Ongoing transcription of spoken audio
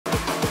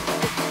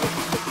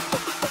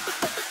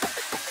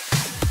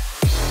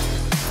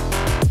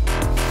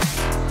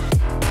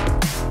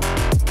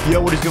Yo,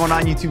 what is going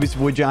on YouTube? It's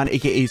boy John,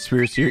 aka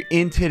Speros here.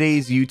 In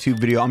today's YouTube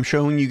video, I'm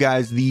showing you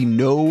guys the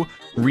no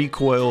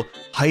recoil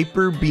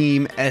hyper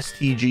beam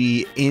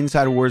STG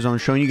inside of Warzone,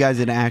 showing you guys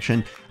in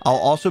action. I'll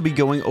also be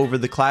going over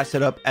the class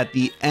setup at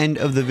the end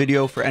of the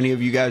video for any of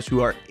you guys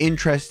who are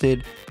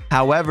interested.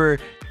 However,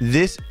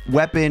 this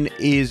weapon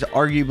is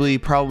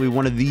arguably probably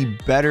one of the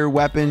better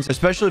weapons,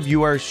 especially if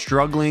you are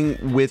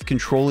struggling with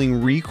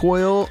controlling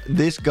recoil.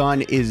 This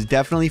gun is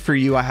definitely for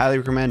you. I highly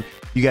recommend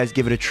you guys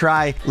give it a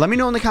try. Let me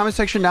know in the comment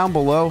section down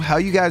below how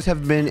you guys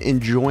have been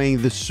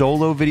enjoying the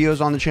solo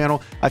videos on the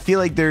channel. I feel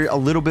like they're a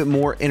little bit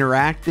more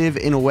interactive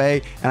in a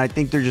way, and I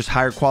think they're just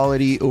higher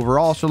quality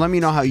overall. So let me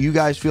know how you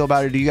guys feel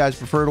about it. Do you guys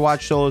prefer to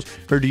watch solos,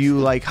 or do you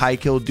like high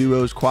kill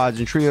duos, quads,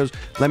 and trios?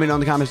 Let me know in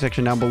the comment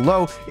section down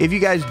below. If you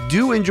guys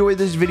do enjoy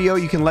this video,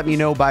 you can let me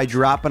know by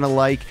dropping a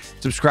like.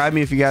 Subscribe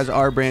me if you guys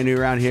are brand new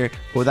around here.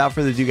 But without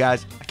further ado,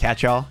 guys, I'll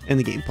catch y'all in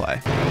the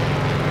gameplay.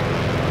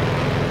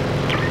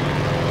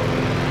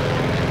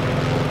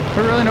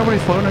 But really,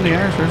 nobody's floating in the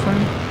air, seriously?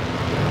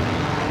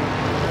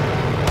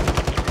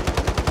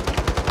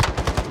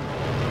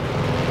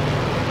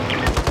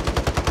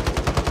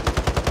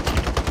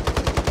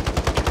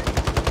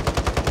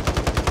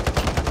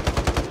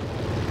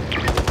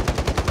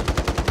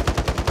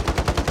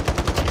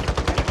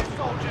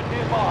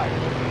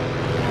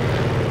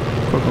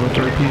 Coco with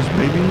 3 piece,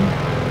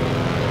 baby.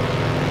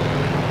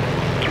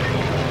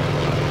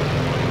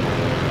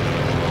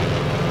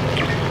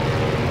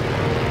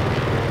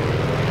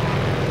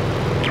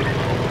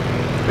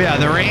 Yeah,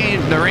 the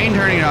rain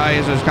turning to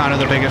ice is kind of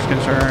the biggest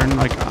concern.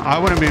 Like, I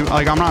wouldn't be,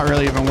 like, I'm not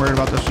really even worried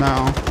about the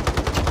snow.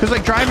 Because,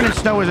 like, driving in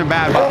snow isn't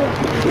bad.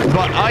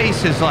 But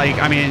ice is, like,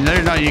 I mean,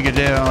 there's nothing you could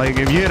do. Like,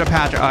 if you hit a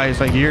patch of ice,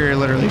 like, you're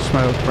literally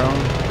smoked, bro.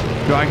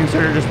 Do I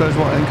consider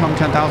disposable income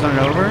 10,000 and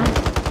over?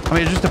 I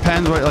mean, it just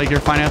depends what, like,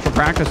 your financial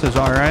practices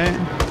are, right?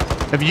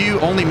 If you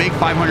only make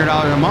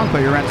 $500 a month,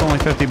 but your rent's only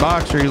 50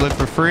 bucks, or you live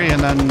for free, and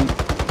then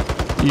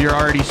you're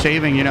already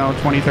saving, you know,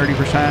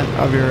 20-30%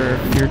 of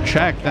your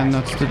check, then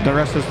that's the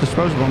rest is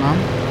disposable now.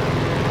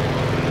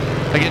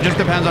 Like, it just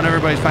depends on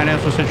everybody's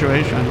financial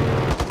situation.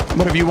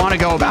 But if you want to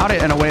go about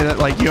it in a way that,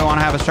 like, you want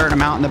to have a certain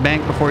amount in the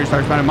bank before you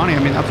start spending money, I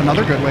mean, that's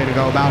another good way to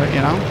go about it, you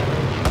know?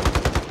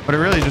 But it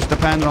really just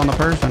depends on the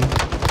person.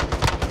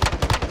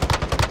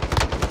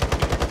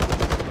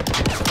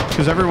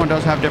 Because everyone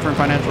does have different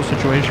financial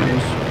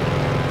situations.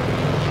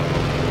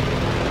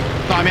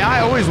 So, I mean, I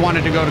always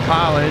wanted to go to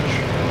college.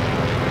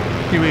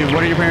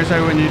 What did your parents say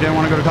when you didn't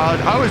want to go to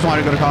college? I always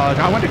wanted to go to college.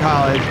 I went to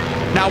college.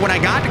 Now, when I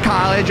got to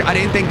college, I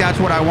didn't think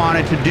that's what I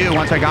wanted to do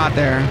once I got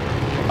there.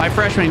 My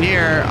freshman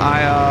year,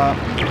 I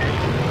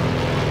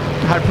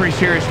had a pretty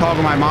serious talk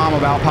with my mom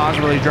about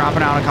possibly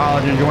dropping out of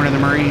college and joining the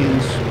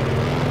Marines.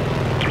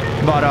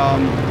 But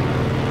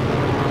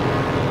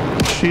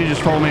she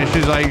just told me,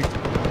 she's like,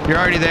 you're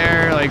already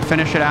there, like,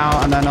 finish it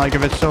out. And then, like,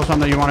 if it's still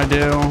something you want to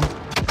do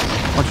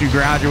once you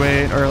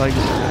graduate, or like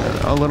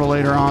a little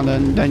later on,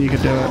 then you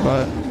could do it.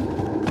 But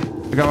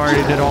like, I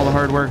already did all the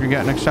hard work of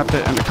getting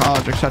accepted into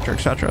college, etc.,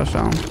 etc.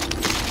 So,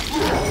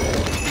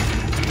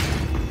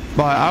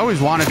 but I always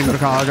wanted to go to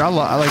college. I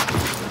like,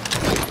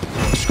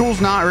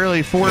 school's not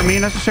really for me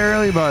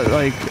necessarily, but,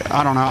 like,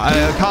 I don't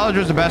know. College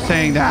was the best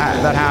thing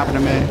that happened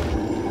to me.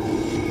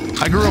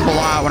 I grew up a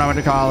lot when I went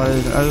to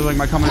college. It was like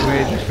my coming of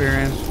age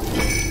experience.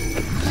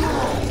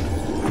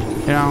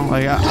 You know,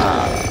 like,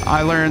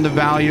 I learned the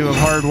value of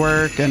hard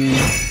work and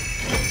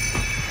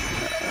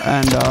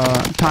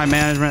time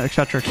management,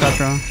 etc.,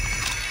 etc.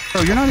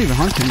 Bro, you're not even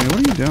hunting me. What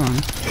are you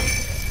doing?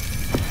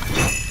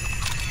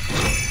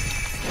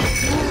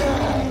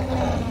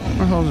 Where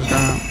the hell is this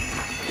guy at?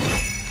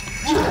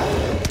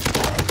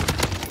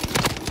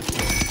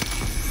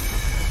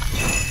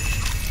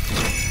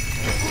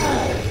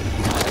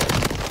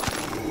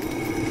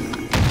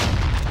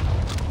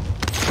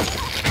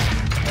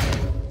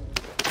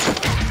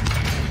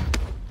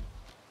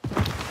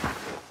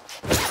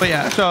 But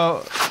yeah,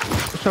 so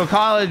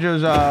college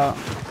was a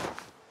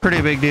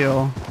pretty big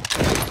deal.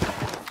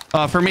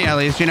 For me, at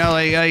least, you know,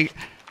 like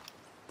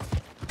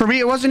for me,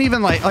 it wasn't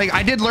even like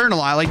I did learn a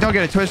lot. Like, don't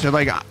get it twisted.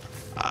 Like,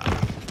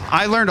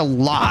 I learned a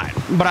lot,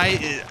 but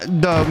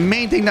the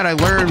main thing that I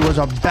learned was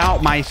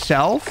about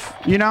myself,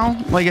 you know?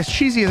 Like, as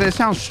cheesy as it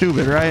sounds,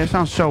 stupid, right? It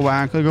sounds so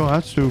whack. Like, oh,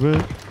 that's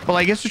stupid. But,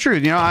 like, it's the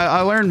truth. You know,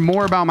 I learned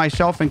more about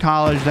myself in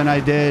college than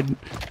I did,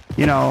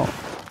 you know,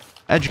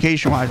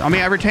 education-wise. I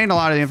mean, I retained a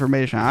lot of the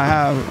information. I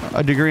have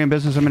a degree in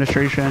business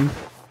administration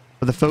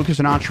with a focus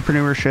in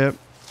entrepreneurship,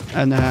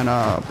 and then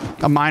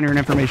a minor in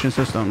information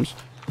systems.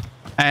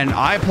 And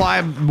I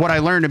apply what I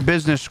learned in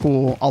business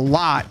school a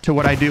lot to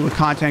what I do with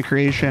content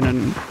creation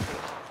and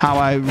how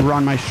I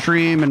run my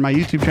stream and my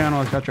YouTube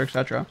channel, etc.,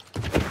 etc.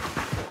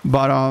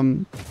 But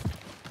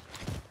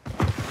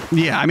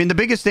yeah, I mean, the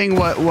biggest thing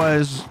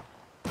was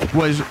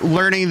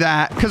learning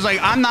that, because, like,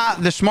 I'm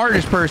not the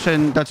smartest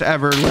person that's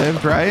ever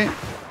lived, right?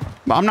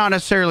 I'm not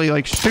necessarily,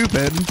 like,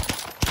 stupid.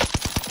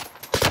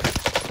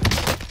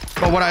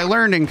 But what I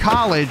learned in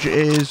college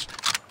is,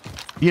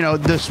 you know,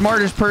 the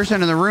smartest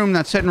person in the room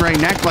that's sitting right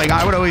next, like,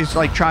 I would always,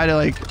 like, try to,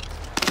 like,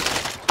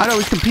 I'd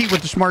always compete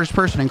with the smartest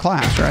person in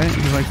class, right?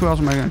 Because like, who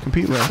else am I going to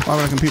compete with? Why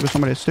would I compete with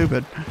somebody that's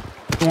stupid?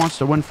 Who wants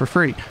to win for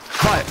free?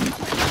 But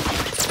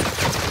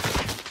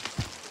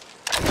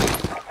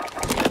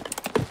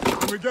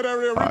we get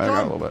area I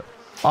got a little bit.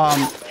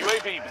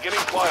 UAV beginning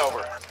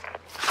flyover.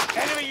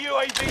 Enemy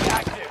UAV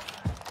active.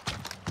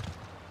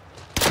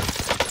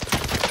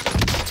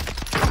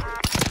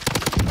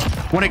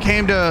 When it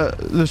came to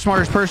the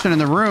smartest person in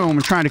the room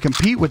and trying to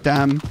compete with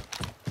them,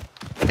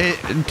 it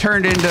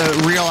turned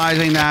into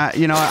realizing that,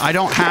 you know, I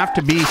don't have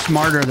to be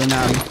smarter than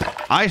them.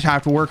 I just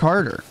have to work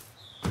harder,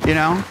 you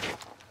know?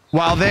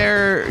 While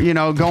they're, you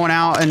know, going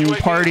out and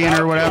partying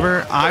or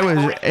whatever, I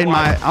was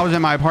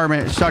in my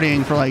apartment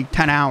studying for like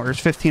 10 hours,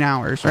 15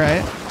 hours,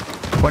 right?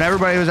 When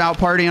everybody was out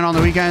partying on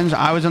the weekends,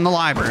 I was in the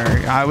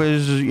library. I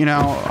was, you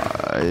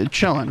know,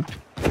 chilling.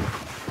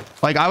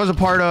 Like I was a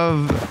part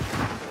of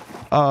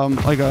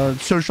like a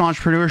social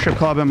entrepreneurship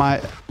club in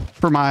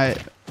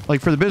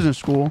for the business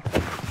school.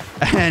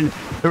 And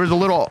there was a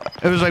little,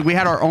 it was like we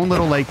had our own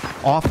little like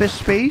office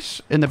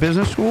space in the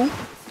business school.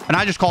 And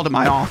I just called it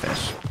my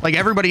office. Like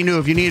everybody knew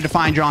if you needed to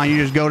find John, you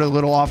just go to the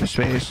little office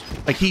space.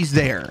 Like he's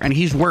there and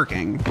he's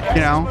working,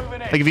 you know?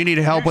 Like if you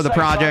needed help with a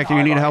project or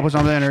you need help with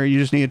something or you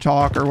just need to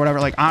talk or whatever,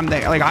 like I'm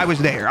there. Like I was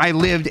there. I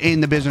lived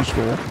in the business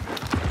school.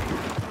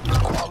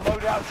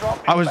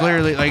 I was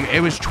literally like,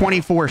 it was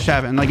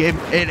 24/7. Like it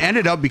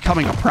ended up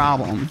becoming a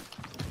problem,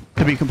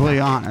 to be completely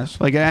honest.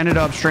 Like it ended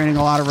up straining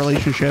a lot of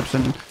relationships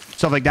and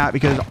stuff like that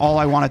because all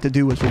I wanted to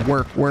do was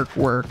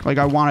work. Like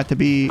I wanted to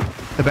be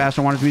the best.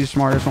 I wanted to be the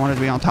smartest. I wanted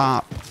to be on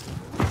top.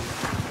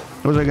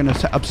 It was like an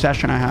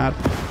obsession I had.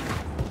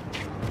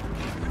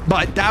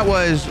 But that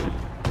was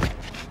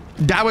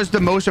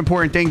the most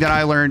important thing that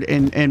I learned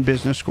in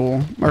business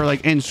school or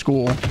like in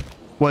school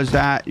was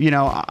that, you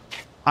know,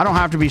 I don't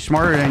have to be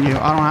smarter than you.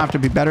 I don't have to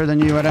be better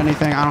than you at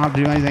anything. I don't have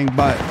to do anything,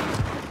 but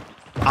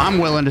I'm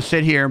willing to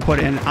sit here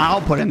and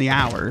I'll put in the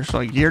hours.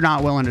 Like you're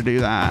not willing to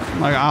do that.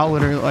 Like I'll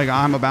literally, like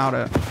I'm about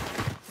it.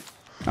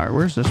 All right,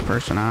 where's this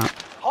person at?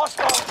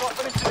 Hostiles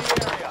dropping into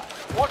the area.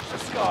 Watch the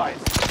skies.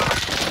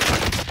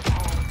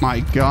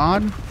 My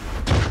God.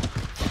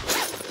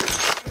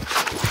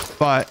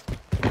 But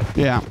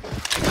yeah.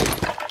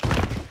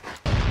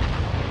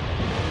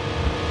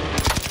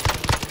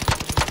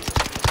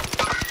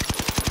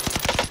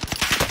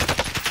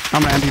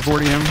 I'm gonna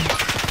MP40 him.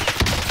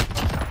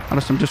 Out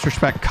of some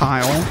disrespect,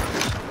 Kyle.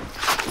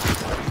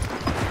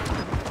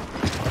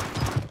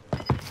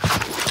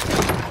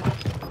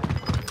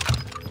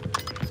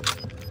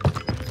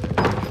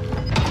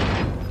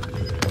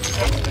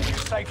 Into the new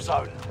safe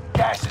zone.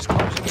 Gas is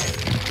closing in.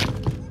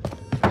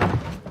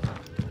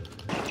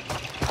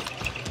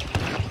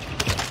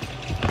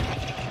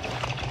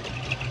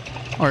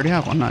 Already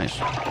have one. Nice.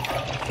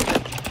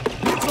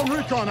 Some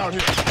recon out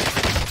here.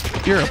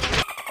 You're a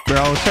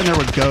bro. Sitting there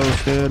with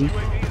Ghost, dude.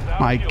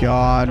 My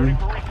God.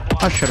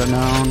 I should have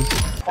known.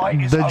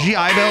 The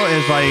GI Bill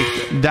is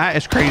like, that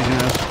is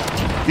craziness.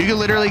 You can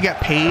literally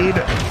get paid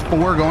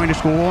for going to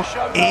school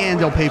and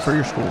they'll pay for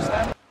your school.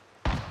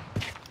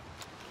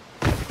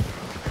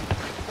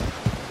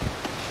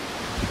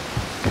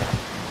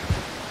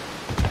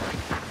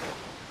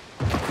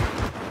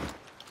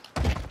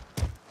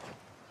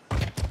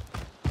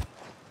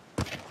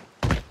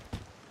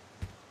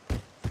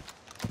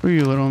 Who are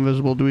you, little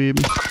invisible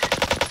dweeb?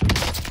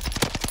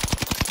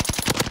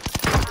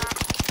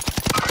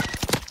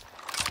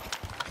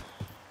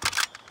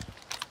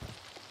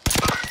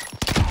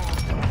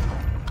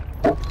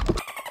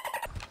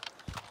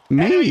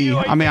 Maybe.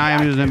 I mean, I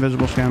am using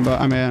invisible scan, but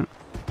I mean,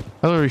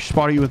 I literally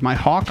spotted you with my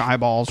hawk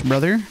eyeballs,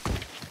 brother.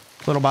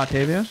 Little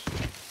Batavius.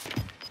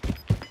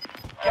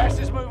 Gas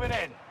is moving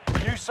in.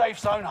 New safe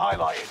zone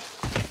highlighted.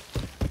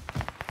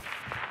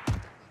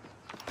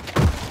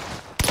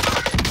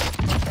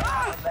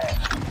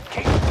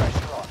 Keep the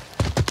pressure on.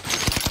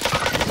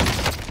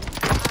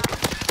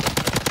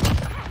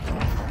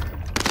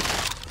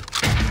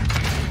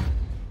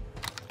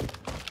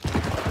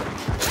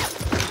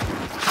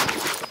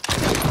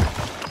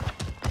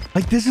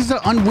 Like, this is an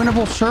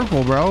unwinnable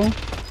circle, bro.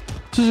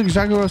 This is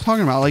exactly what I was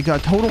talking about. Like, a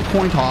total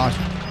coin toss.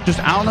 Just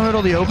out in the middle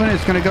of the open,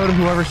 it's going to go to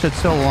whoever sits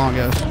still the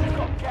longest.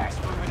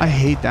 I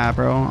hate that,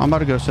 bro. I'm about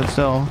to go sit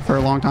still for a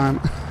long time.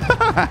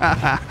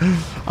 I'm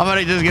about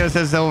to just go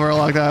sit still for a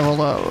long time. Hold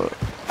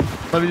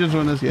up. Let me just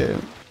win this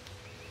game.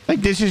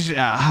 Like, this is...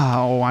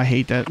 oh, I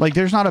hate that. Like,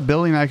 there's not a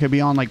building that could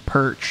be on, like,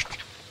 perched.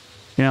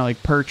 You know,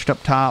 like, perched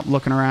up top,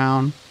 looking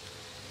around.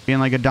 Being,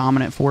 like, a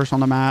dominant force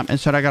on the map.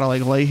 Instead, I gotta,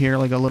 like, lay here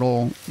like a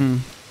little...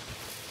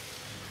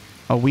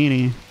 a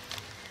weenie.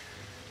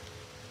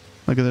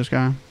 Look at this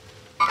guy.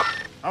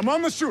 I'm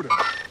on the shooter.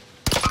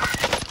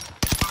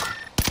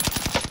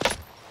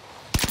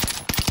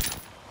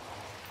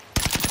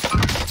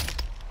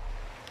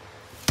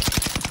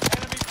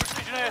 Enemy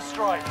precision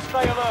airstrike.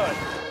 Stay alert.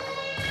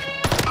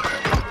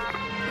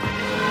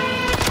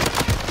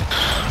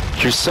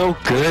 You're so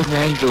good,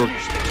 man.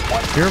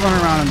 You're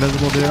running around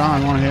invisible, dude. I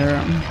don't want to hear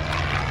it.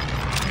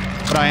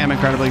 But I am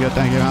incredibly good,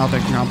 thank you. I'll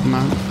take your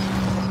compliment.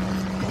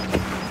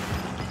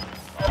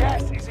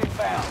 Gas is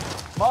inbound.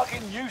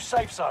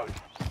 safe zone.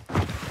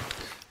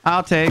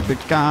 I'll take the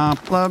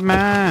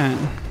compliment.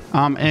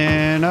 I'm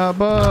in a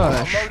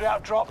bush.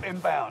 Loadout drop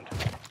inbound.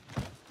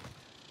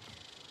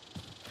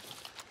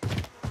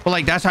 Well,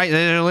 like, that's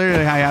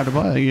literally how you have to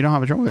play. You don't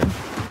have a choice.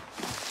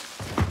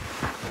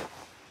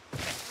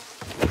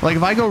 Like,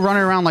 if I go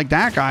running around like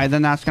that guy,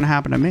 then that's going to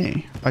happen to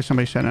me by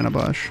somebody sitting in a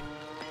bush.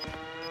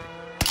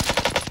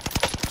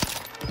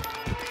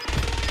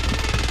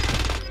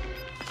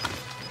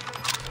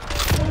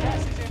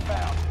 Gas is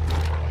inbound.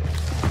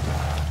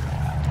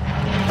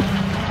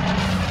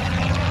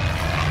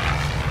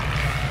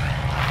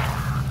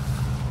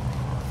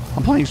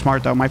 I'm playing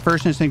smart, though. My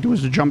first instinct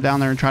was to jump down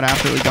there and try to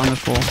absolutely gun this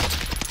fool.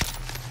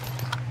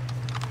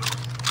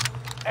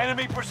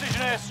 Enemy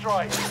precision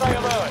airstrike. Stay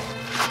alert.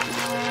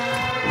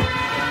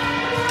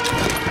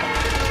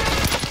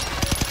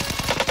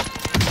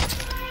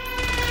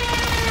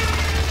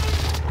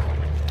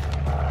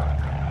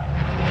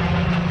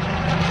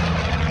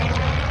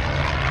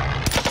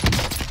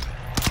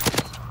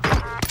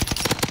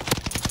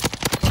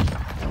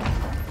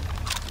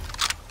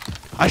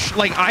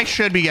 I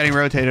should be getting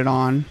rotated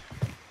on.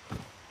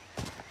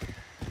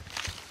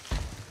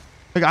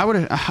 Like, I would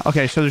have...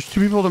 Okay, so there's 2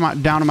 people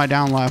down to my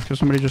down left because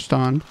somebody just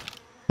stunned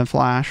and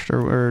flashed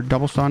or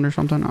double stunned or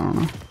something. I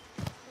don't know.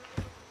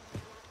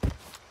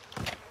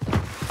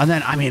 And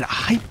then, I mean,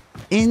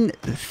 in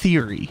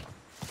theory,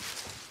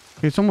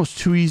 it's almost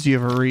too easy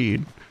of a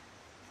read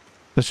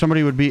that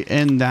somebody would be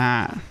in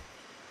that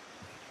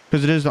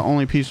because it is the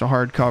only piece of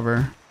hard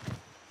cover.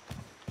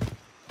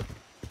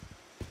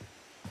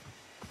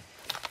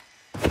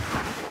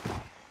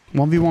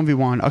 One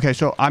v1. Okay,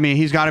 so I mean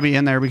he's got to be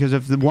in there because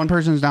if the one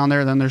person's down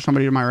there, then there's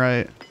somebody to my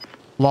right.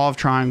 Law of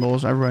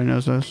triangles. Everybody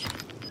knows this.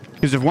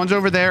 Because if one's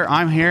over there,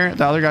 I'm here.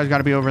 The other guy's got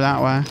to be over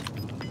that way.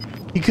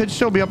 He could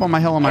still be up on my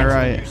hill on my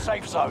right.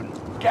 Safe zone.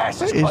 Gas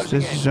What is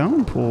this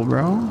zone pool,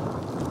 bro?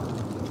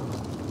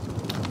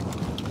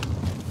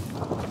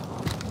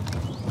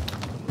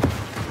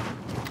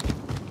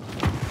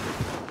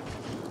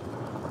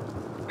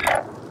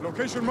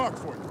 Location marked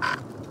for you.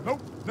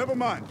 Nope, never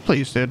mind.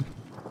 Please, dude.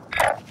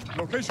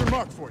 Location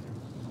marked for you.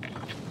 I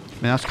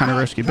mean, that's kind of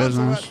risky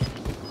business.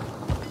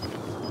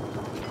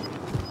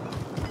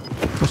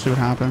 We'll see what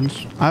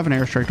happens. I have an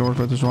airstrike to work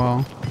with as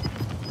well.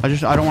 I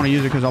don't want to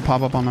use it because I'll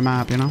pop up on the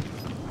map, you know?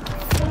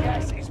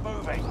 Gas is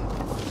moving.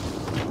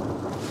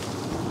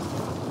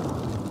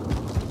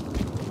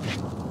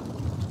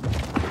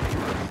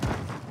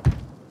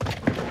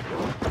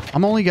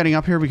 I'm only getting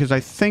up here because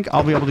I think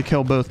I'll be able to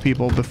kill both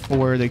people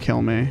before they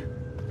kill me.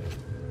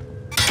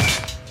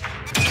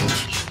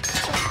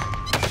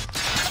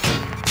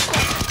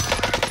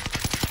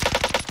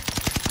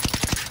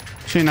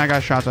 Seeing that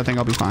guy's shots, I think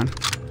I'll be fine.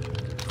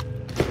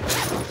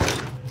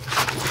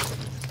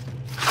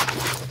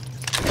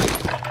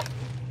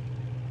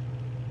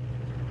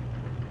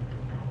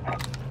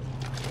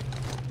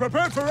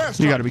 Prepare for airstrike.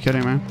 You gotta be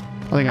kidding, man.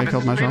 I think I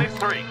killed myself. Phoenix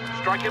 3,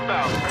 strike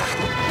inbound.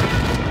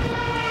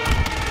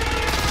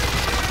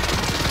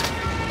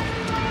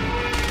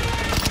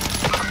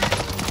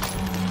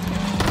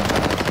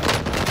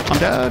 I'm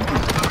dead.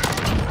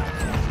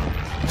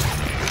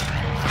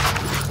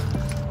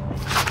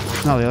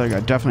 No, the other guy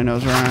definitely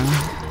knows where I am.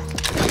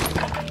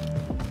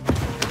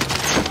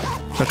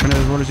 Question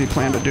is, what does he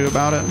plan to do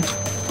about it?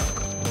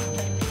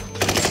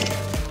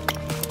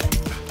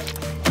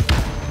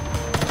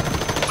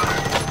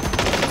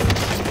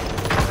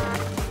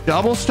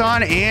 Double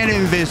stun and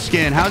invis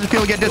skin. How does it feel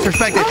to get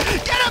disrespected?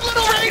 Get up,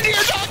 little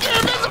reindeer dog!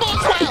 You're invisible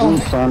as well!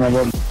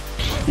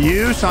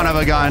 You son of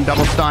a gun,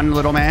 double stun,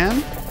 little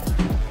man.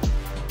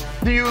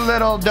 You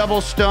little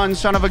double stun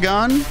son of a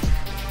gun.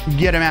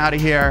 Get him out of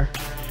here.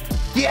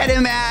 Get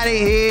him out of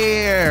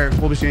here.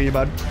 We'll be seeing you,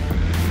 bud.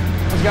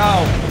 Let's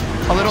go.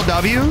 A little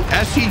W.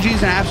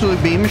 STG's an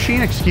absolute beam machine,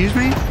 excuse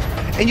me.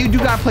 And you do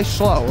gotta play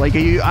slow. Like,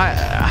 you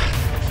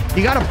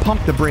gotta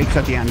pump the brakes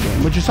at the end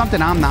game, which is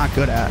something I'm not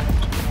good at.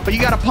 But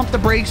you gotta pump the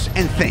brakes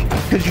and think,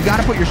 because you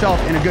gotta put yourself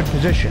in a good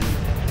position.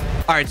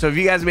 All right, so if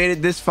you guys made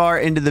it this far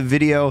into the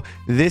video,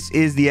 this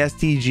is the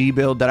STG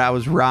build that I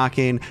was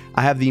rocking.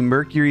 I have the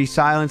Mercury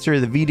silencer,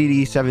 the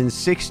VDD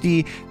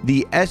 760,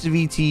 the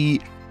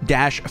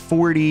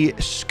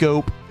SVT-40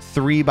 scope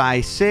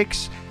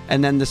 3x6,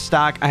 and then the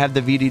stock, I have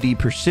the VDD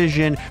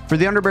Precision. For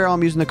the underbarrel,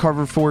 I'm using the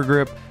cover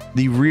foregrip.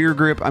 The rear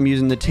grip, I'm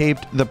using the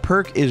taped. The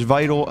perk is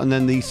vital, and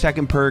then the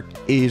second perk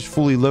is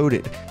fully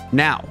loaded.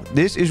 Now,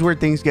 this is where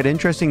things get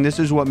interesting. This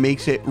is what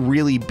makes it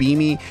really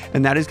beamy,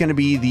 and that is going to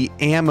be the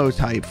ammo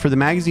type. For the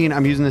magazine,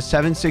 I'm using the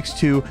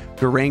 7.62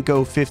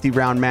 Gorenko 50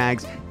 round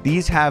mags.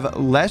 These have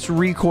less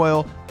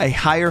recoil, a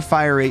higher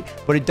fire rate,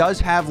 but it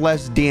does have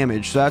less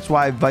damage. So that's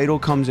why vital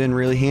comes in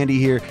really handy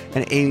here,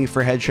 and aiming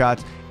for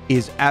headshots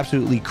is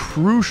absolutely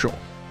crucial.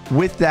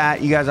 With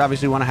that, you guys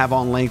obviously want to have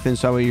on lengthen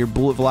so your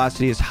bullet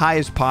velocity as high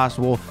as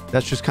possible.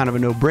 That's just kind of a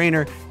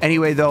no-brainer.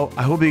 Anyway, though,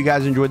 I hope you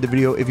guys enjoyed the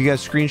video. If you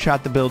guys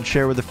screenshot the build,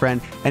 share with a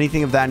friend,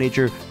 anything of that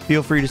nature,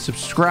 feel free to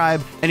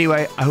subscribe.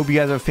 Anyway, I hope you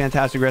guys have a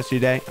fantastic rest of your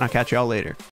day, and I'll catch you all later.